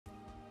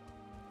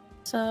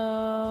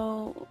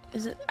So,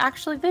 is it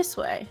actually this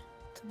way?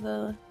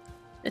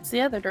 It's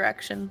the other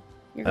direction.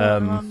 You're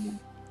going wrong.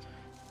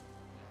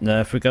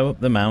 No, if we go up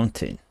the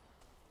mountain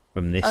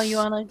from this you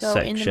want to go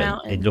section, in the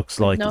mountain? it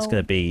looks like it's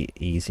going to be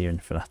easier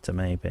and flatter,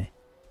 maybe.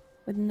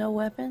 With no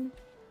weapon?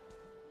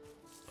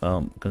 Well,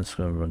 I'm just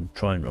going to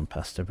try and run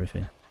past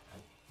everything.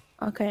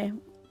 Okay.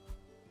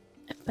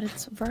 But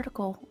it's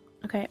vertical.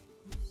 Okay.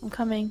 I'm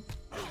coming.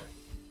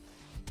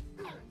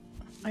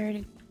 I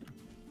already...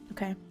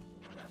 Okay.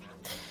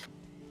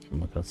 Oh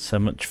my god, so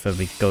much for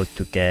we go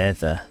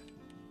together.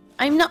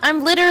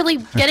 I'm literally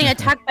getting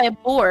attacked by a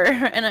boar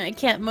and I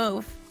can't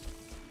move.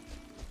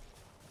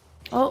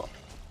 Oh.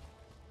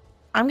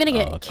 I'm gonna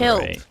get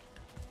killed. Great.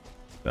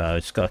 Well,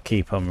 just gotta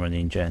keep on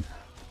running, Jen.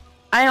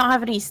 I don't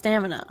have any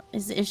stamina,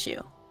 is the issue.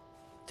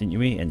 Didn't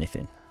you eat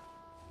anything?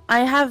 I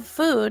have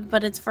food,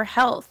 but it's for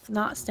health,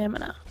 not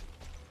stamina.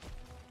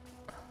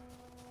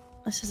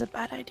 This is a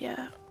bad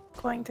idea.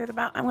 Going through the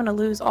mountain. I'm gonna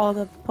lose all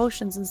the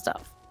potions and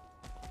stuff.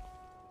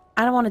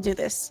 I don't want to do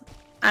this.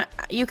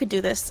 You could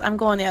do this. I'm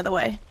going the other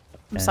way.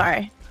 I'm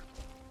sorry.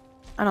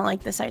 I don't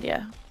like this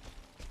idea.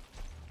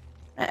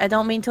 I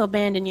don't mean to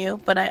abandon you,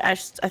 but I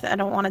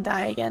don't want to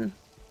die again.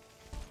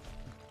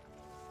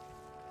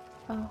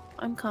 Oh,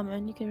 I'm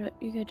coming.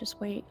 You could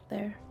just wait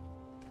there.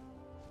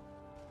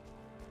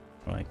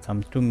 Right,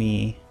 come to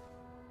me.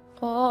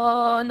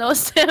 Oh, no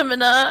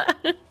stamina.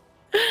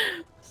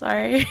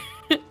 Sorry.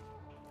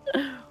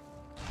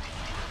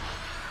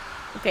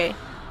 Okay.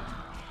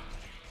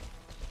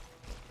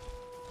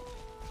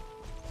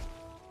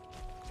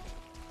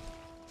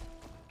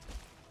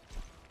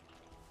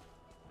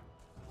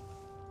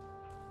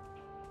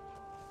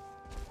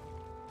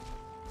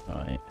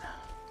 Right.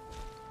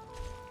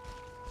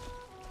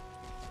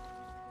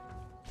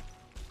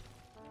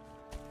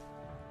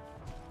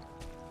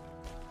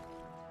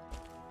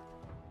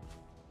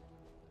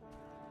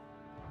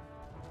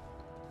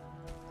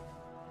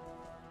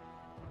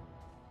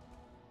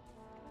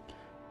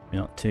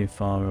 Not too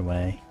far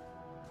away.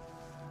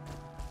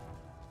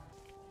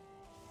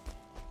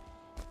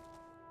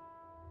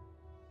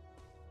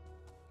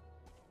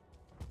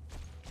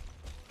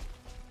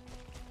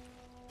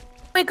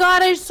 Oh my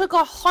god, I just took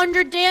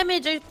 100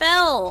 damage. I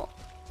fell.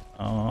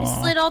 Oh.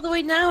 I slid all the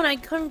way down. I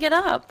couldn't get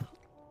up.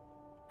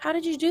 How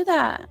did you do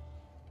that?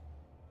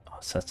 I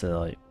just had to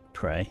like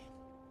pray,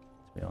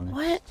 to be honest.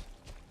 What?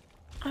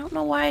 I don't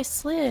know why I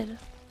slid.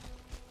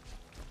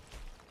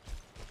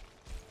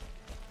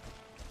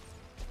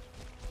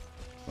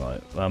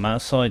 Right, well, I'm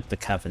outside the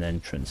cavern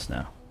entrance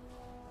now.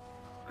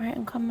 Alright,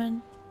 I'm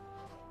coming.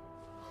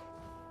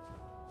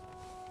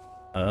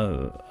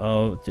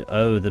 Oh,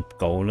 the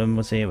golem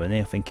was here, wasn't he?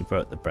 I think he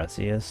broke the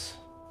braziers.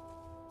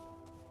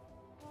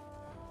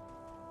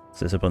 So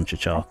there's a bunch of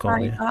charcoal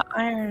here. Got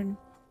iron.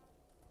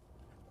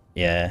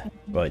 Yeah,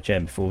 right,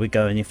 Jen, before we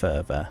go any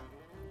further,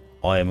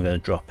 I am going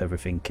to drop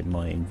everything in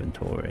my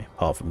inventory,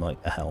 apart from like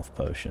a health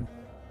potion.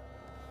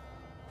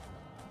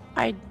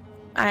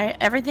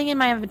 Everything in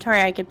my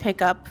inventory I could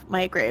pick up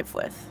my grave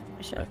with.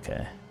 I should.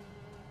 Okay.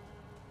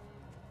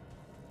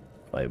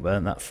 Wait,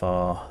 weren't that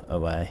far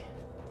away?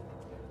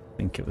 I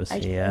think it was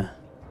here.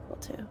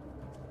 Too.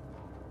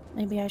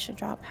 Maybe I should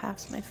drop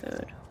half my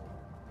food.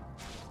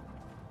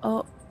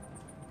 Oh.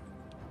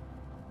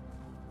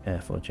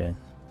 Careful, Jen.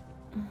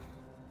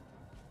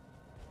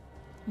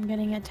 I'm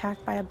getting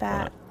attacked by a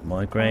bat. Right,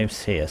 my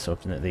grave's here, so I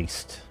can at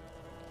least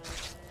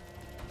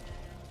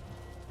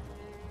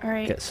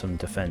get some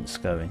defense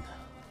going.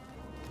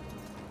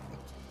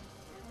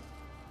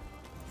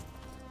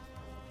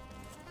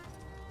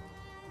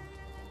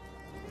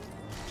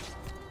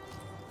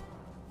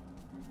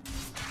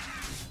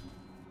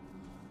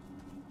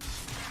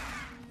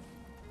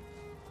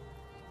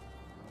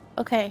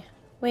 Okay,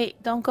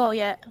 wait, don't go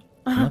yet.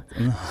 No.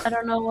 I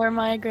don't know where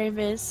my grave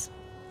is.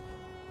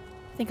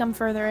 I think I'm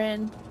further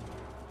in.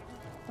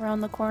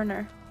 Around the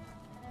corner.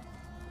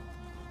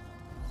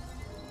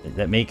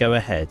 Let me go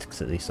ahead,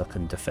 because at least I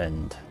can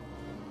defend.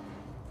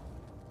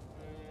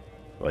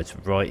 Right, it's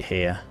right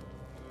here.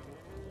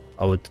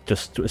 I would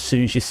just, as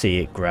soon as you see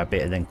it, grab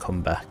it and then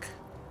come back.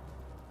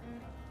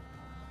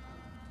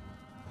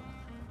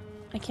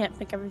 I can't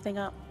pick everything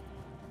up.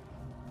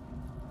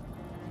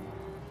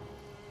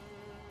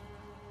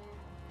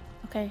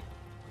 Okay.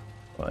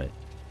 Right.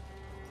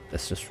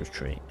 Let's just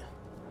retreat.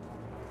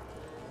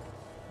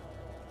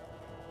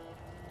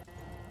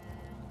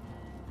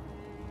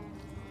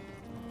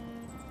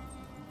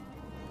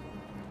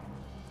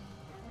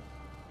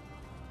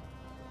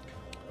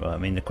 Right, I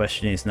mean, the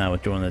question is now,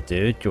 what do you want to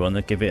do? Do you want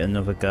to give it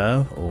another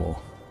go,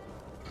 or...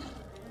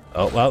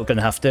 Oh, well,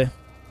 gonna have to.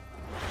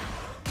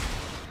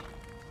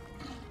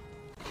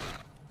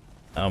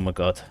 Oh my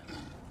god.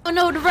 Oh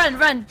no, run,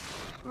 run!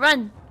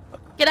 Run!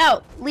 Get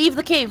out! Leave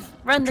the cave!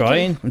 Run the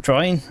cave! I'm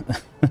trying.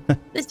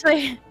 This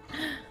way!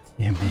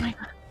 Yeah, oh my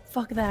god.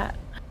 Fuck that.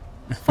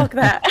 Fuck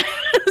that.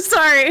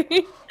 Sorry.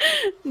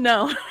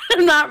 No,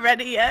 I'm not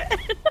ready yet.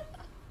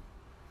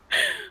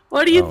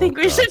 What do you think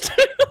we should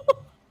do?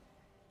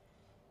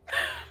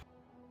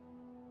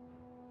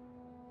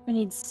 We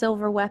need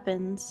silver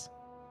weapons.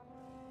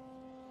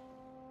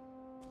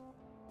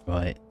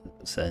 Right,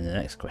 so the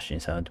next question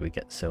is how do we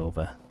get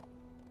silver?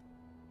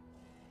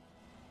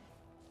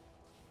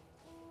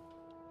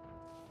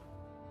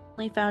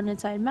 Only found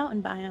inside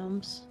mountain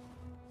biomes.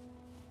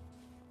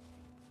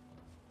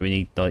 We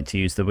need like to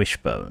use the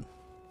wishbone.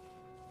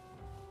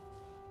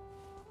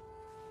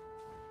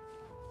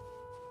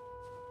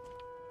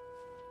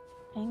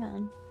 Hang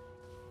on.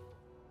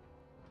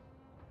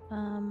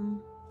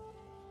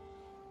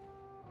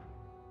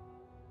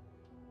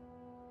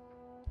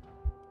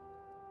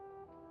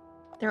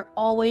 They're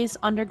always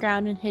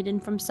underground and hidden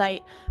from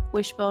sight.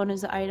 Wishbone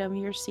is the item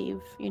you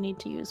receive. You need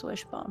to use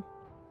wishbone.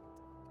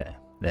 Okay,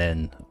 then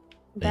we need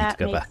to That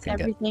go makes back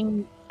and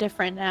everything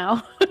different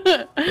now.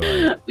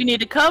 Right. We need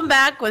to come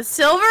back with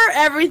silver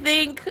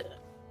everything.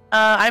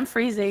 I'm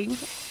freezing,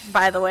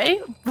 by the way,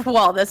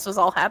 while this was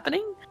all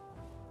happening.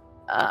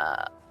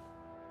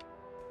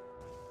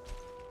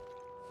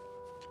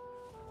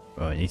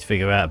 Right, need to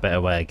figure out a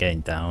better way of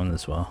getting down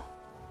as well.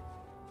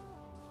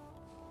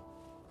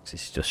 'Cause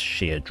it's just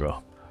sheer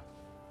drop.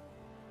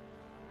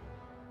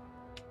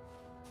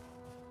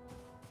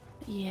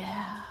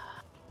 Yeah.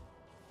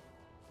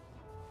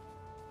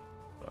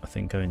 I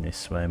think going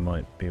this way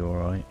might be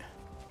alright.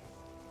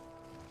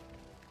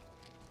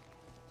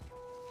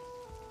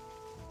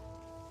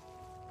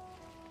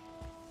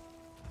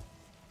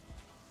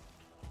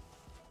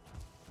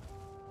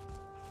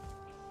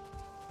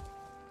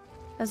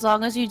 As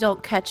long as you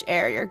don't catch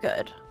air, you're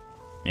good.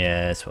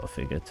 Yeah, that's what I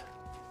figured.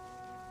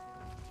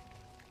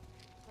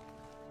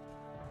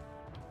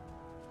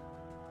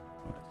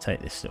 I'll take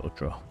this little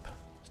drop,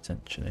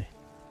 potentially.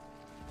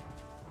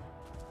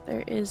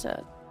 There is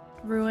a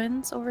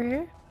ruins over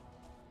here.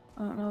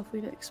 I don't know if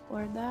we've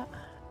explored that.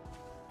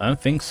 I don't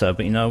think so,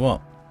 but you know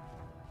what?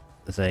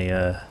 There's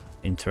a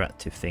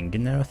interactive thing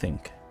in there, I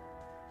think.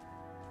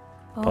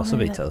 Oh,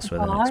 Possibly maybe tell that's us the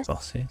where the next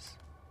boss? boss is.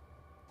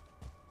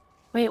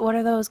 Wait, what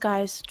are those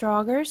guys?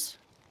 Draugrs?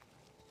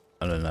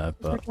 I don't know,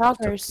 Those are but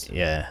Draugrs.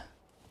 yeah.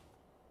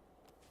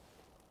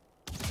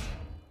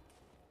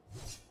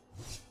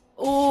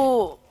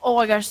 Oh, oh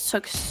my gosh,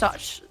 took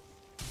such...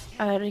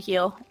 I had to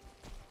heal.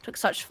 Took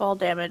such fall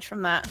damage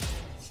from that.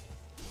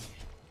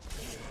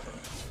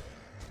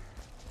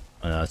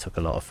 I know I took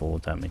a lot of fall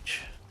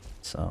damage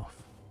itself.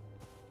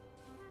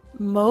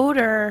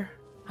 Motor.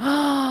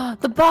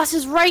 The boss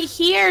is right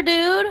here,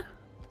 dude!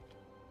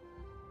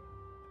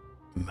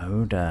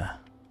 Moda.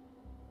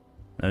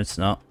 No, it's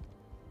not.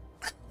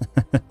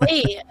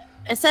 Wait,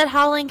 it said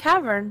Howling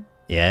Cavern.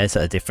 Yeah, it's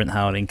at a different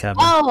howling cavern.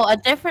 Oh, a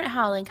different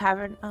Howling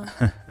Cavern. Oh.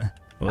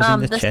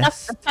 Wasn't the the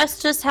chest? stuff, the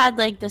chest just had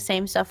like the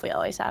same stuff we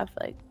always have,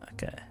 like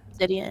Okay.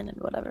 obsidian and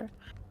whatever.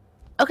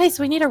 Okay,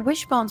 so we need our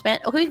wishbones, man.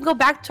 Okay, we can go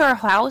back to our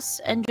house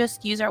and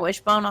just use our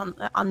wishbone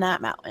on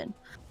that mountain.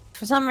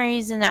 For some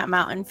reason, that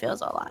mountain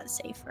feels a lot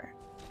safer.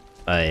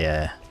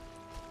 Don't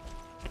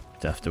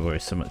have to worry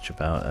so much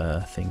about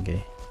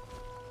thingy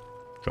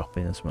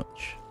dropping as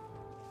much.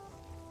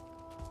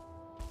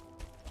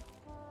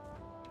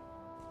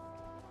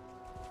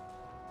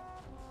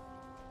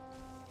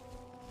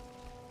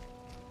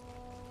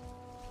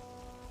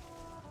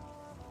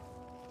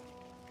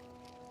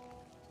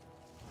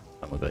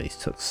 Oh my god, you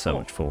took so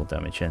much fall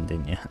damage then,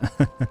 didn't you?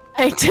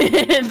 I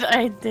did,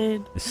 I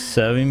did. You're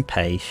so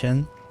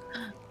impatient.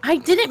 I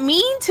didn't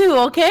mean to,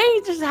 okay?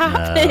 It just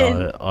happened.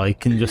 No, I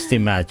can just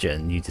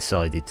imagine you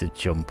decided to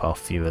jump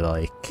off. You were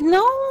like,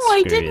 No,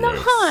 I did "Screw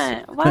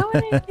not. Why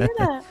would I do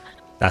that?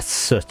 that's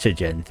such a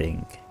Jen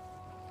thing.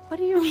 What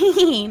do you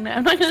mean?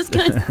 I'm not just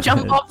gonna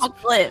jump off a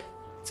cliff.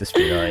 Just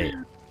be like,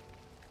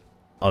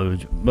 I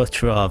would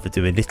much rather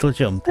do a little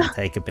jump and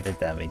take a bit of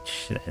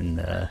damage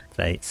than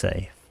play it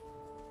safe.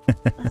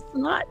 That's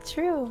not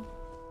true.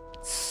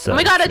 So Oh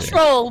my god, a true.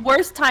 troll!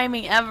 Worst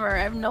timing ever. I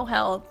have no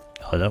health.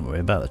 Oh, don't worry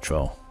about the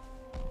troll.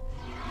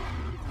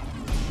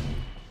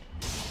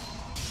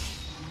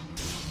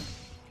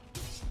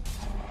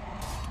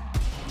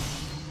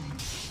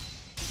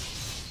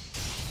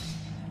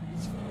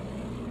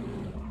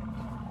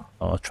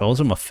 Oh, trolls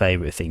are my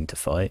favourite thing to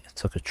fight.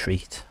 It's like a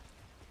treat.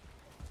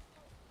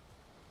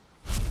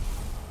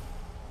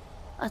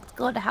 Let's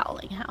go to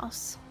Howling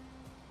House.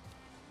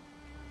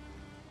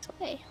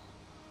 Okay.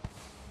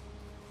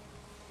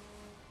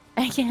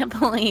 I can't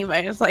believe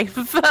I just like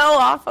fell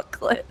off a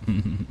cliff.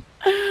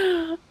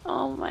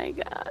 Oh my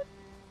god.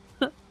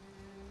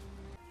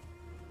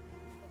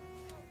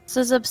 So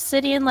is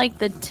obsidian like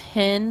the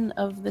tin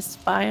of this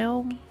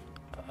biome?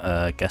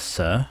 I guess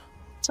so.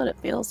 That's what it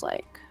feels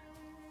like.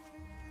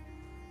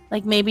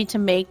 Like maybe to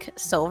make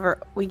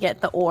silver, we get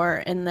the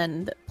ore and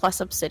then plus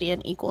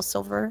obsidian equals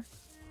silver.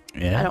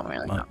 Yeah, I don't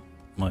really know.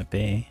 Might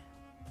be.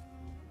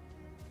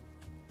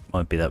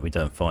 Might be that we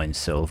don't find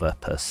silver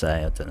per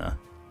se. I don't know.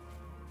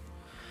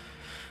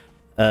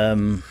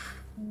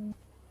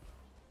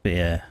 But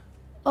yeah,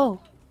 Oh,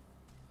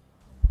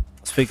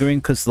 I was figuring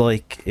because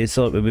like it's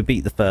like when we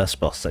beat the first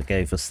boss that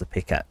gave us the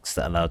pickaxe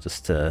that allowed us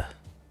to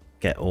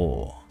get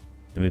ore.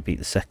 Then we beat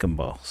the second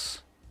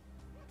boss,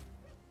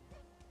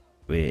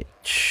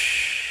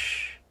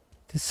 which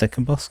Did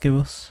second boss give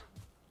us?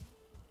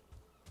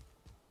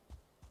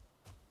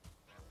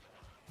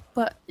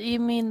 What do you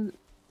mean?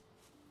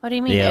 What do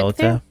you mean? The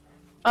Elder?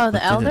 Oh,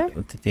 the Elder?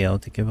 What did the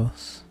Elder give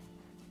us?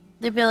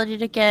 The ability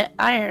to get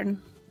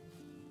iron.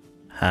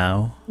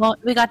 How? Well,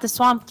 we got the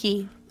swamp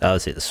key. Oh,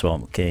 is it the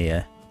swamp key?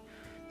 Yeah.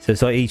 So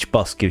it's like each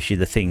boss gives you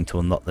the thing to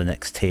unlock the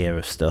next tier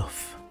of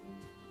stuff.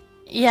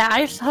 Yeah,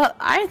 I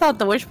thought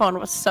the wishbone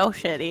was so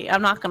shitty.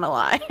 I'm not gonna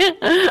lie.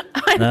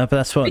 No, but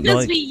that's what because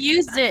like, we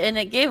used it and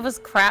it gave us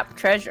crap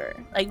treasure.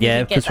 Like we yeah,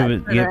 could because get we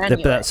that were, yeah, treasure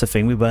but that's the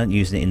thing. We weren't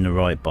using it in the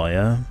right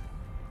biome.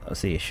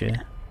 That's the issue.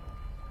 Yeah.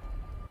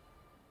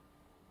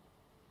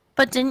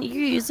 But didn't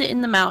you use it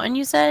in the mountain?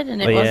 You said,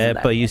 and it Oh, wasn't yeah,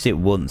 that but I used it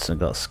once and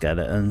got a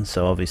skeleton.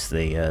 So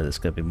obviously, there's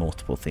going to be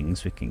multiple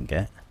things we can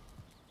get.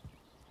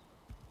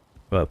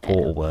 Well,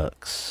 portal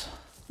works.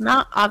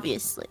 Not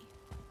obviously.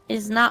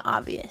 It's not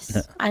obvious.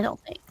 I don't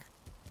think.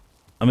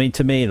 I mean,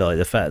 to me, like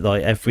the fact,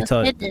 like every It's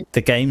time hidden.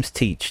 the games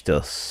teached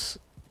us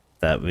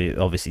that we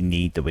obviously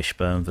need the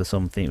wishbone for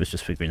something. It was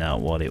just figuring out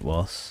what it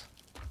was.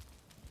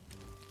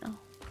 Oh.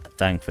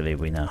 Thankfully,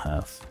 we now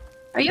have.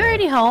 Are you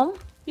already home?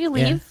 You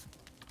leave?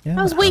 Yeah,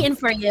 I was waiting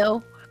for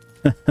you.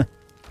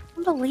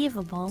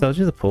 Unbelievable. Told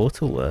you the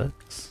portal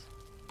works.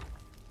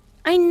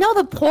 I know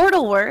the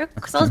portal works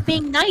because I was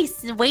being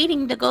nice and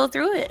waiting to go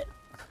through it.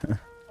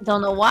 I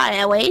don't know why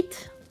I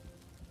wait.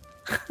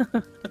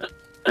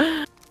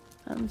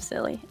 I'm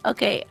silly.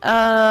 Okay,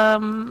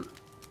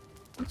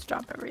 let's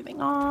drop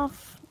everything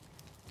off.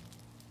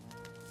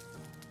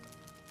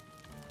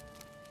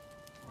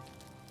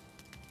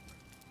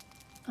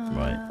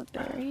 Right.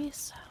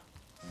 Berries.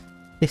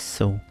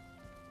 Thistle.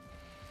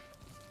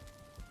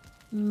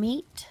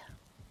 Meat.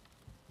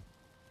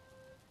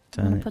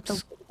 I'm Don't gonna put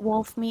the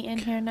wolf meat in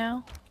here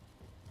now.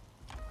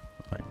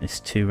 Right, it's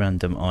 2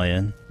 random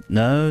iron.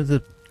 No,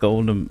 the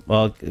golden.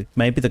 Well,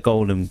 maybe the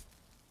golden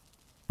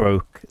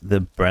broke the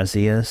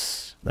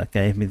braziers that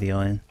gave me the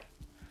iron.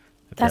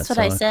 That's what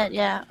I said,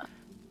 yeah.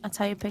 That's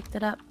how you picked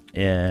it up.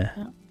 Yeah.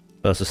 Yeah.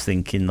 I was just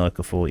thinking, like,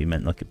 I thought you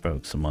meant like it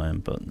broke some iron,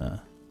 but no,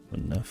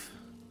 wouldn't have.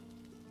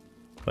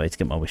 Wait to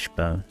get my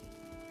wishbone.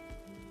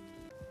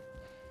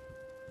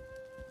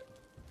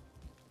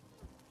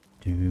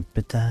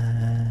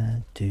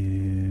 Doo-ba-da,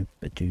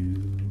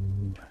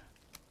 doo-ba-doo.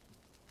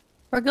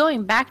 We're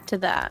going back to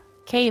that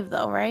cave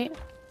though, right?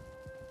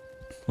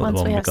 What, the Once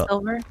one we have got?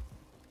 silver.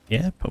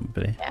 Yeah,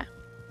 probably. Yeah.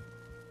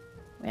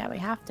 Yeah, we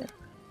have to.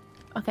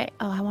 Okay.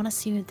 Oh, I want to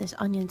see what this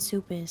onion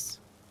soup is.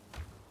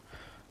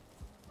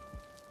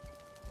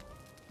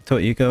 Thought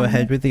you go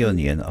ahead with the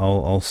onion.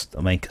 I'll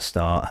make a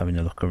start having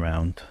a look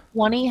around.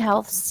 20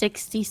 health,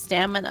 60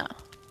 stamina.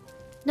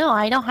 No,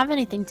 I don't have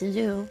anything to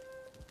do.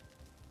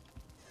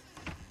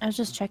 I was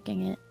just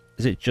checking it.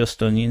 Is it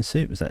just onion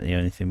soup? Is that the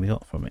only thing we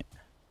got from it?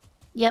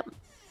 Yep.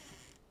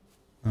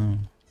 Oh.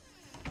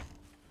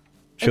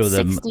 Sure, It's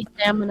 60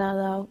 stamina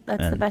though. That's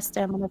the and- best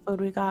stamina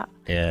food we got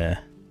Yeah.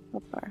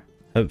 so far.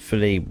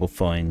 Hopefully we'll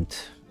find.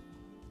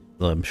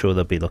 Well, I'm sure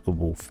there'll be like a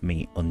wolf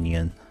meat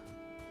onion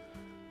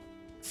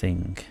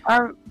thing.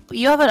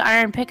 You have an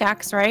iron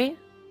pickaxe, right?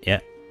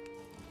 Yeah.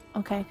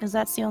 Okay, because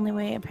that's the only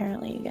way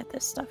apparently you get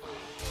this stuff.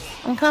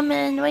 I'm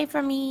coming. Wait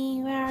for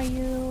me. Where are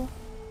you?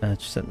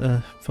 Just at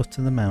the foot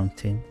of the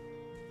mountain.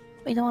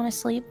 We don't want to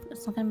sleep.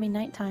 It's not gonna be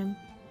nighttime.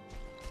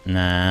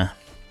 Nah.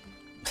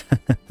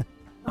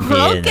 I'm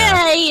here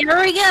Okay,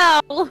 here we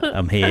go.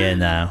 I'm here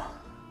now.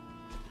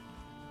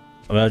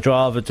 I mean, I'd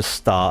rather just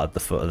start at the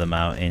foot of the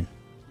mountain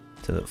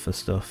to look for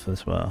stuff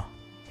as well.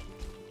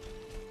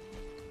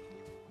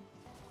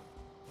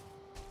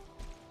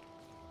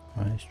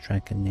 Right, there's a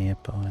dragon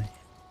nearby.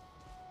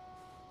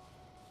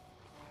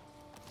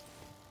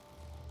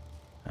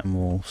 And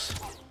wolves.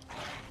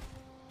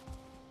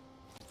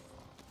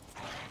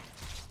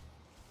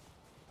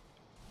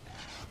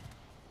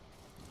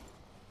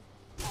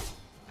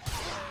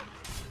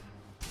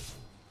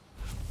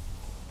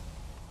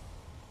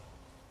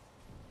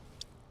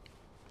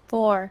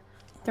 Four,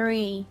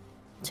 3,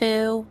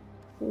 2,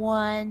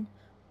 1.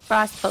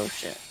 Frost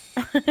potion.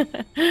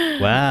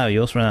 Wow,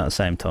 yours ran out at the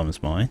same time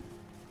as mine.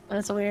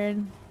 That's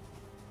weird.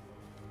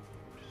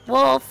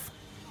 Wolf.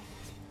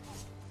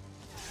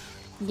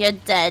 You're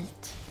dead.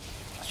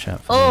 Watch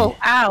out for Oh, me.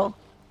 ow.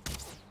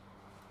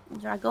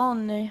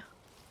 Dragon.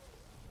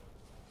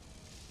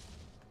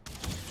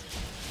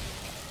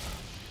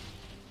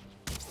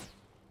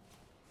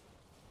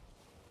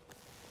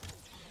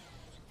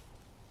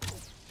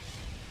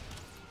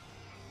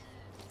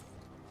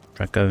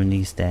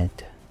 Dragoni's dead.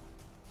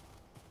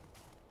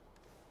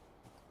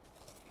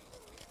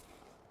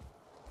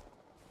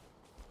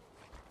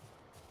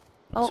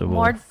 Oh, That's a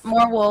more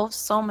wolf. wolves.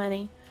 So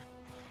many.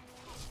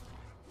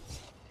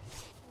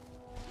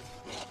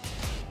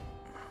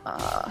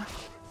 God,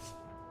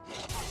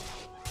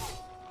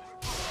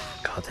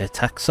 they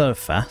attack so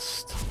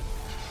fast.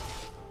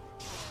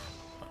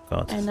 Oh,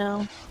 God. I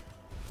know.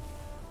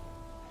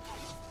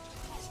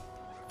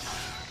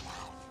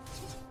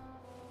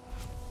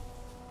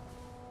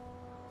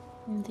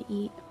 Need to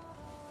eat.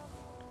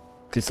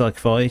 It's like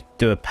if I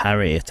do a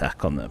parry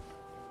attack on them,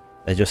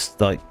 They just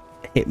like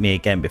hit me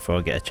again before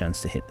I get a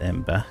chance to hit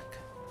them back.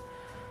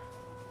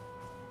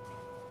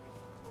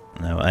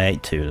 No, I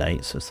ate too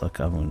late, so it's like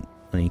I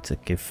need to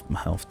give my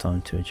health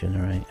time to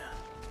regenerate.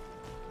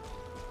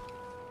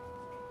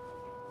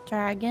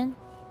 Dragon?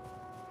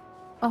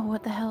 Oh,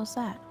 what the hell is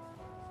that?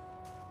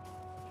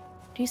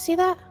 Do you see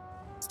that?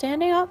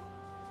 Standing up?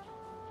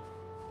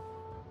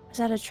 Is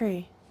that a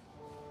tree?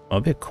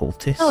 Might be a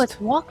cultist. Oh, it's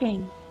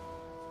walking.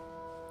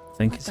 I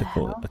think What it's a the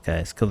cult. hell? Okay,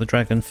 let's kill the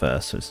dragon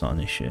first, so it's not an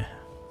issue.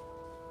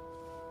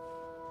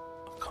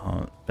 I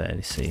can't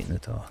barely see it in the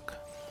dark.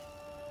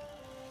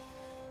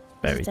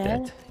 Very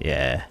dead? dead.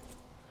 Yeah.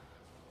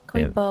 Can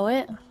we Yeah. bow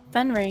it?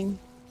 Fenring.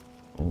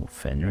 Oh,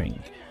 Fenring.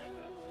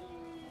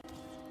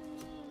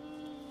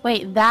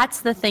 Wait,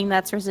 that's the thing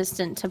that's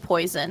resistant to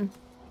poison.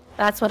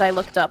 That's what I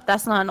looked up.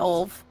 That's not an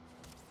Olv.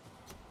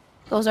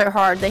 Those are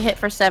hard. They hit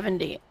for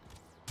 70.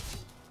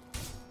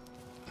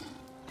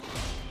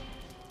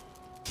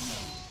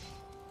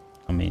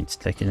 I mean, it's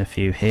taking a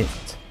few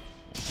hits.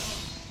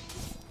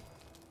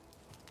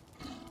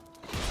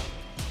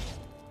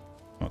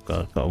 Oh god,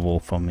 I've got a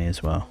wolf on me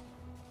as well.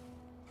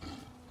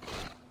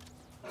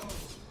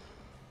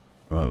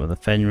 Right, well the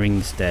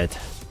Fenring's dead.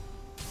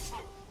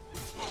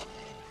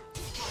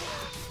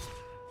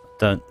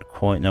 Don't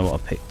quite know what I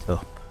picked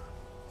up.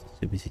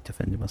 Too busy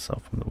defending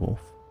myself from the wolf.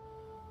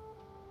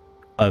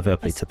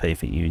 Overly to pay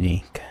for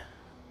unique.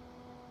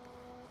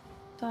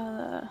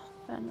 The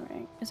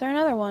Fenring. Is there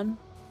another one?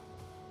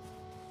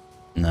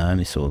 No, I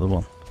only saw the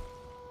one.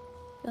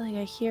 I feel like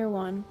I hear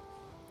one.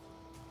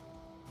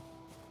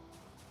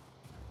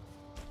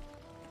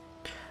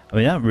 I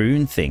mean, that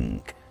rune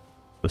thing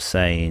was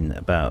saying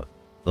about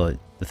like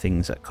the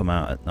things that come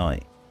out at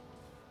night.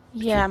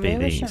 Yeah, Should be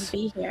maybe we these. shouldn't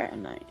be here at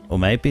night. Or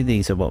maybe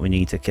these are what we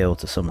need to kill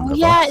to summon Oh the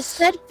yeah, boss. it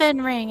said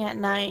Fenring at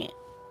night.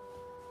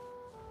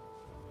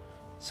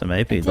 So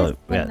maybe It did like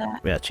say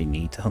that. we actually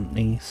need to hunt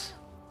these.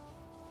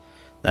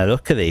 Now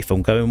luckily, if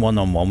I'm going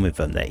one-on-one with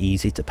them, they're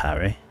easy to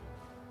parry.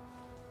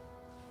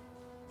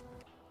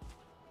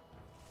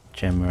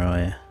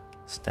 Gemariah,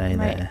 stay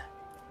Right. there.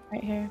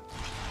 Right here.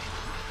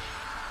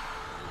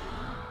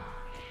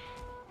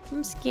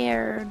 I'm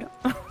scared.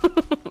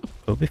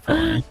 We'll be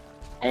fine.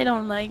 I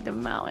don't like the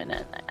mountain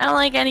at night. I don't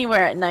like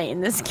anywhere at night in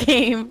this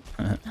game.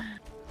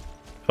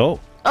 Oh,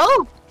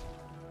 Oh!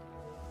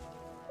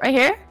 Right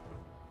here?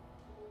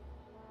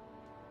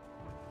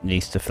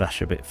 needs to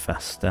flash a bit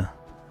faster.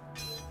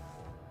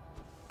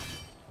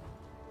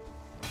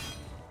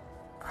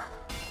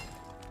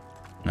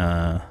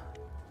 I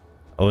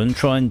wouldn't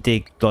try and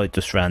dig like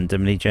just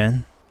randomly,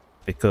 Jen,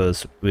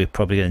 because we're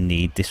probably going to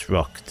need this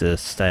rock to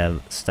stay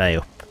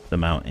up the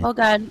mountain. Oh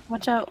god,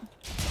 watch out.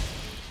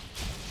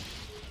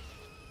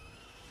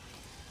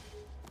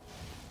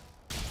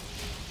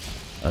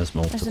 There's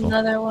multiple. There's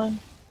another one.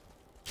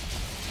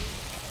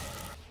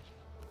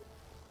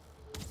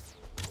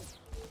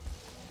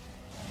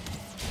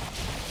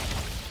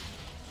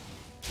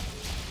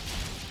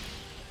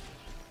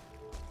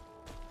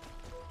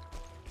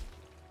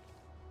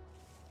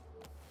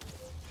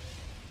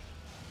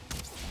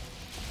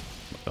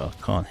 Oh,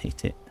 I can't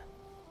hit it.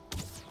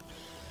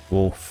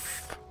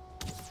 Wolf.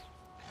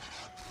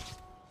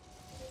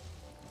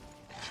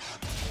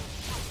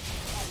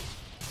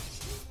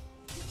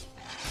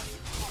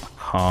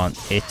 I can't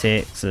hit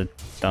it. It's a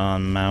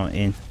darn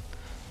mountain.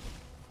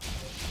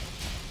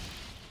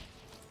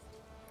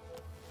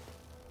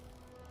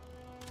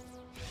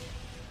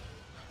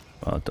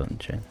 Well done,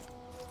 Jen.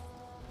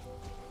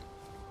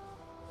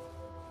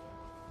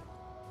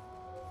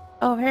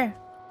 Oh, over here.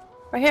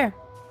 Right here.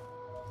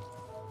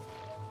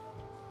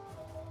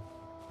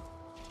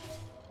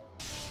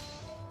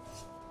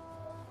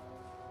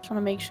 Just want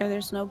to make sure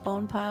there's no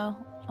bone pile.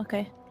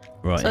 Okay.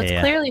 Right So it's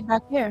here. clearly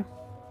back here.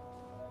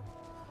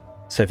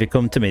 So if you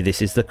come to me,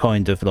 this is the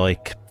kind of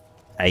like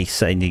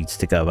ace it needs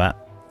to go at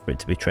for it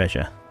to be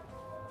treasure.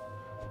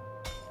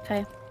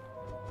 Okay.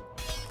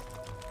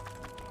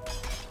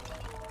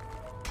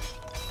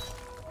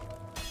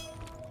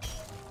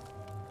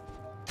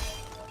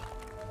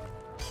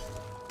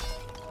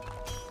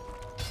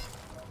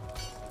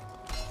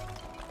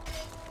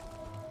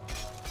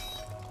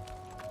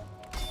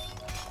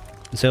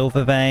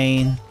 Silver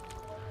vein.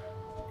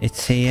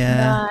 It's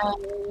here.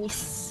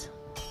 Nice.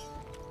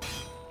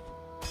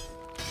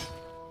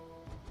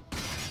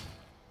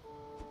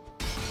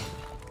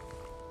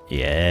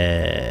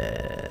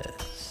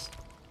 Yes.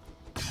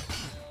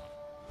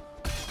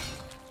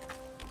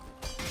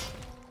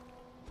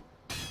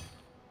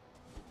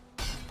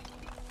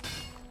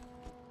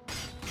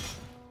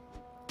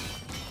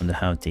 Wonder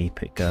how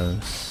deep it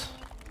goes.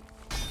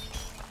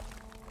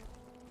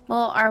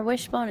 Well, our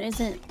wishbone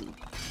isn't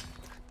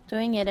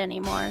doing it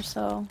anymore,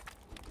 so...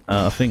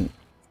 I think,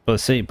 but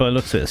see, by the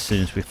looks of it, as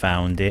soon as we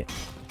found it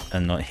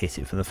and like hit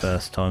it for the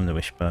first time, the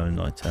wishbone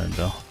like turned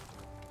off.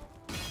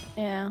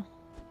 Yeah.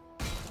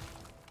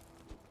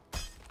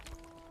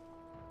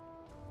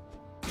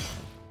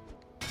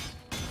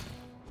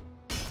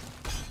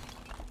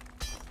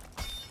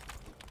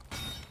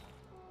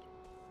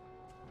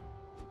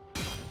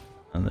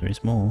 And there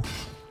is more.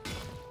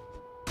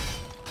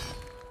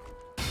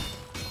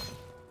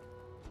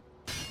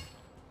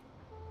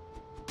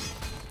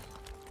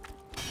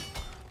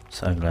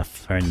 So glad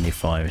friendly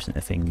fire isn't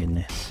a thing in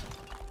this.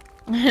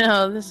 I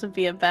know, this would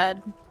be a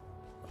bad...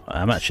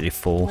 I'm actually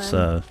full,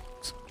 so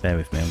bear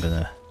with me,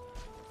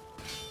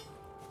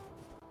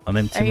 I'm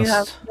empty. You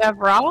have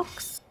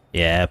rocks?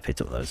 Yeah, I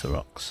picked up loads of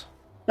rocks.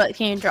 But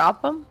can you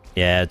drop them?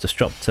 Yeah, I just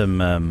dropped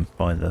them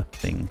by the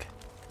thing.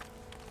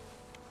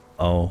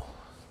 If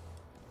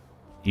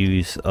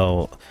you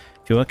want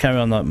to carry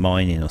on like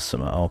mining or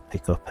something, I'll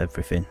pick up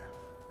everything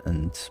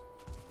and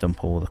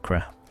dump all the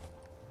crap.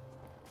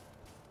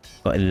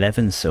 Got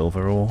 11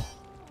 silver ore.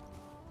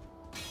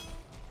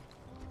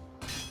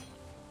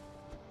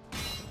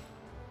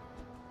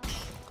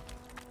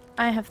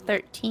 I have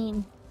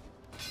 13.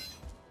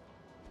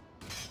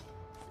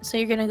 So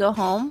you're gonna go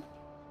home?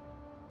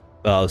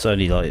 Well, it's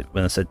only like,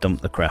 when I said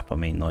dump the crap, I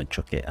mean like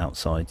chuck it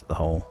outside the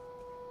hole.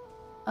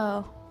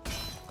 Oh.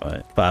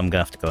 Right, but I'm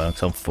gonna have to go out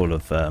because I'm full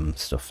of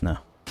stuff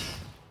now.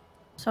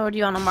 So do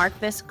you want to mark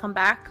this and come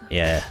back?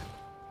 Yeah.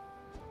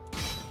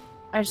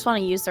 I just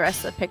want to use the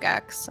rest of the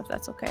pickaxe, if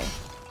that's okay.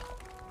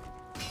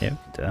 Yeah, we can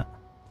do that.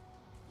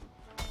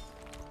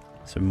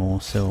 Some more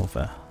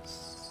silver.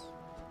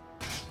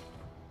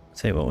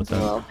 See what we're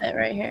doing. A little bit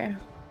right here.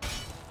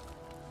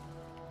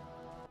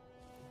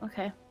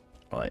 Okay.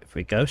 Right, if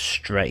we go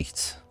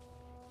straight.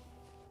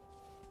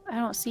 I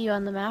don't see you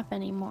on the map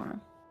anymore.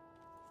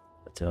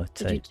 Did I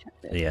take?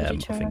 Yeah, I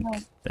think.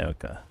 There we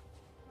go.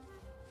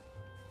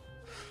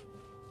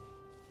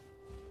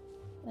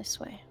 This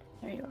way.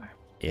 There you are.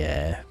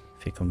 Yeah,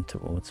 if you come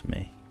towards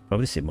me.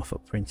 Probably see my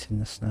footprint in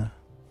the snow.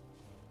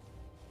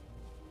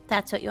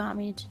 That's what you want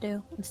me to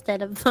do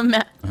instead of the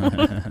map.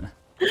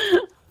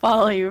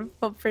 Follow your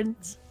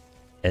footprints.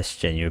 Yes,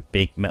 Jen, you're a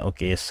big Metal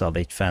Gear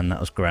Solid fan. That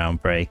was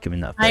groundbreaking in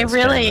that first I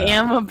really game,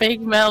 am a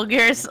big Metal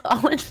Gear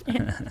Solid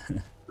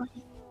fan.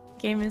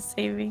 Game is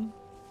saving.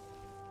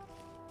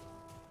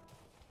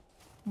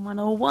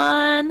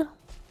 101.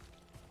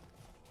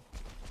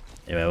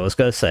 Anyway, I was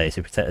going to say,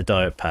 to protect the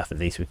direct path, at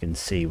least we can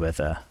see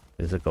whether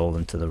there's a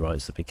golem to the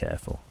right, so be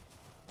careful.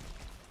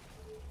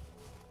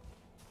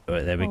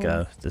 Alright, there we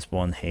go. There's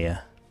one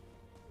here.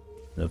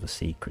 Another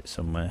secret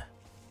somewhere.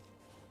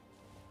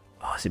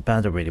 Oh, is it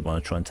bad? I really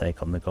want to try and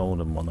take on the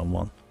golem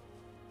one-on-one.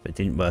 But it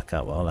didn't work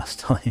out well last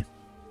time.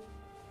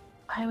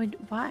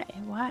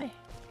 Why?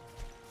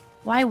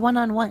 Why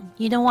one-on-one?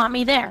 You don't want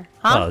me there,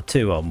 huh? Oh,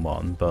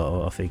 2-on-1,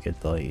 but I figured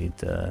like you'd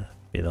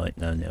be like,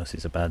 no, Nils,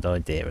 it's a bad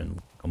idea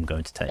and I'm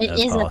going to take no part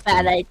in it. It is a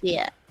bad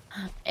idea.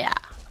 Yeah.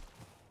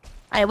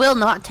 I will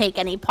not take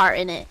any part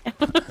in it.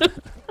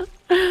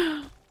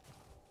 It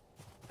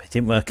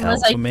didn't work out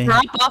for me. Unless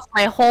I drop off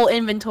my whole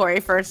inventory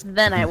first,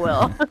 then I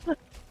will.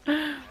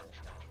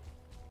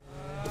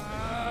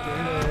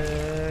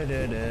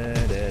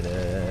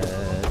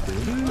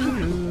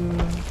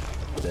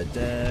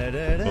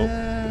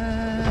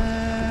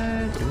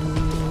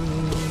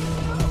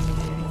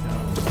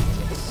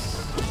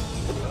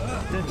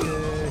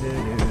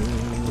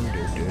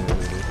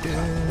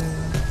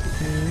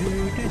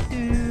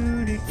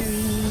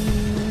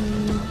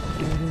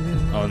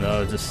 Oh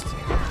no, just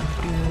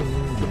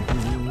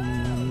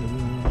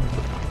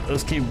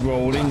keep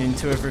rolling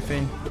into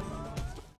everything.